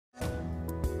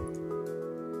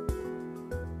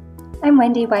I'm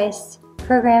Wendy Weiss,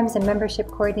 Programs and Membership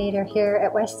Coordinator here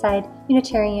at Westside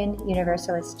Unitarian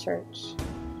Universalist Church.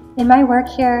 In my work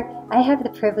here, I have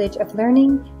the privilege of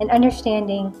learning and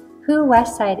understanding who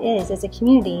Westside is as a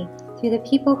community through the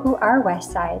people who are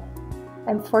Westside.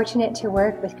 I'm fortunate to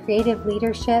work with creative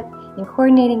leadership in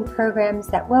coordinating programs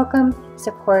that welcome,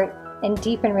 support, and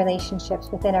deepen relationships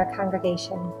within our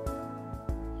congregation.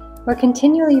 We're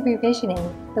continually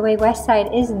revisioning the way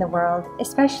Westside is in the world,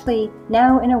 especially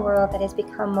now in a world that has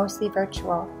become mostly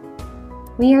virtual.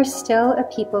 We are still a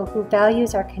people who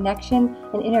values our connection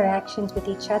and interactions with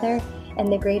each other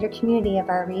and the greater community of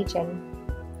our region.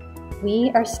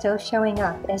 We are still showing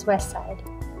up as Westside.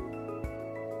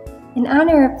 In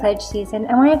honor of Pledge Season,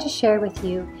 I wanted to share with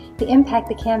you the impact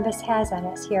the Canvas has on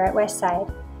us here at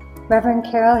Westside. Reverend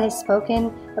Carol has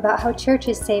spoken about how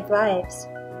churches save lives.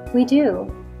 We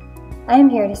do. I am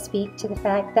here to speak to the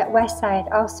fact that Westside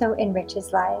also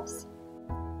enriches lives.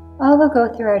 All who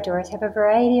go through our doors have a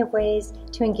variety of ways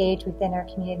to engage within our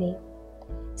community.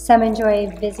 Some enjoy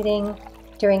visiting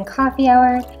during coffee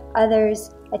hour,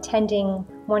 others attending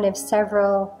one of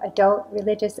several adult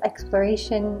religious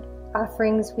exploration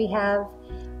offerings we have.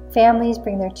 Families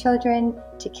bring their children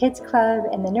to Kids Club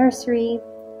and the nursery,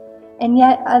 and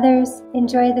yet others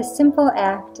enjoy the simple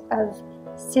act of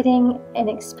sitting and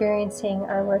experiencing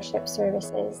our worship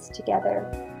services together.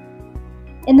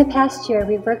 In the past year,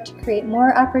 we've worked to create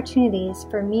more opportunities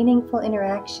for meaningful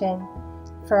interaction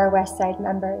for our Westside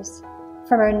members.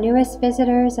 From our newest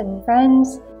visitors and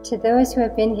friends to those who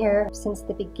have been here since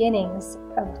the beginnings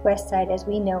of Westside as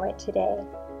we know it today.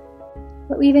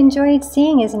 What we've enjoyed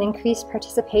seeing is an increased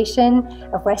participation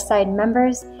of Westside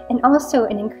members and also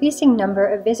an increasing number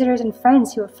of visitors and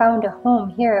friends who have found a home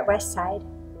here at Westside.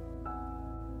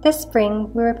 This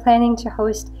spring, we were planning to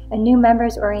host a new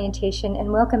members orientation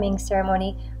and welcoming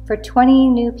ceremony for 20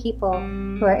 new people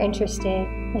who are interested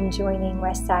in joining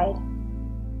Westside.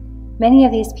 Many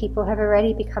of these people have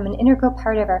already become an integral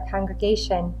part of our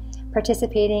congregation,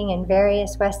 participating in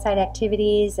various Westside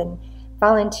activities and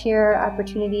volunteer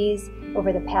opportunities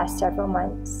over the past several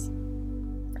months.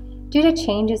 Due to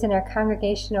changes in our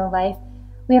congregational life,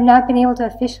 we have not been able to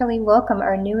officially welcome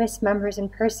our newest members in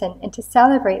person and to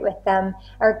celebrate with them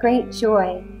our great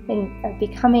joy in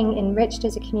becoming enriched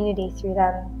as a community through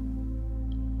them.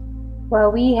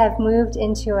 While we have moved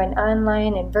into an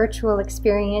online and virtual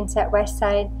experience at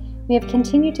Westside, we have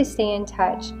continued to stay in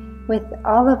touch with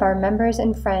all of our members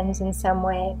and friends in some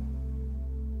way.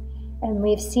 And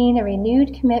we've seen a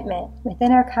renewed commitment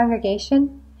within our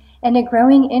congregation and a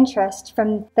growing interest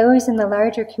from those in the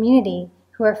larger community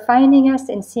who are finding us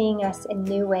and seeing us in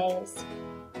new ways.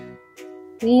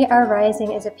 We are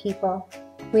rising as a people.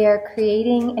 We are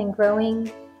creating and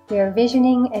growing. We are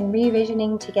visioning and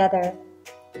revisioning together.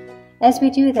 As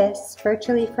we do this,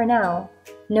 virtually for now,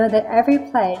 know that every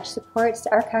pledge supports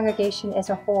our congregation as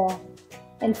a whole,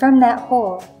 and from that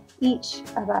whole, each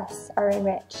of us are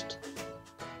enriched.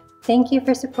 Thank you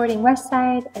for supporting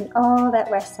Westside and all that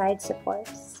Westside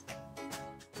supports.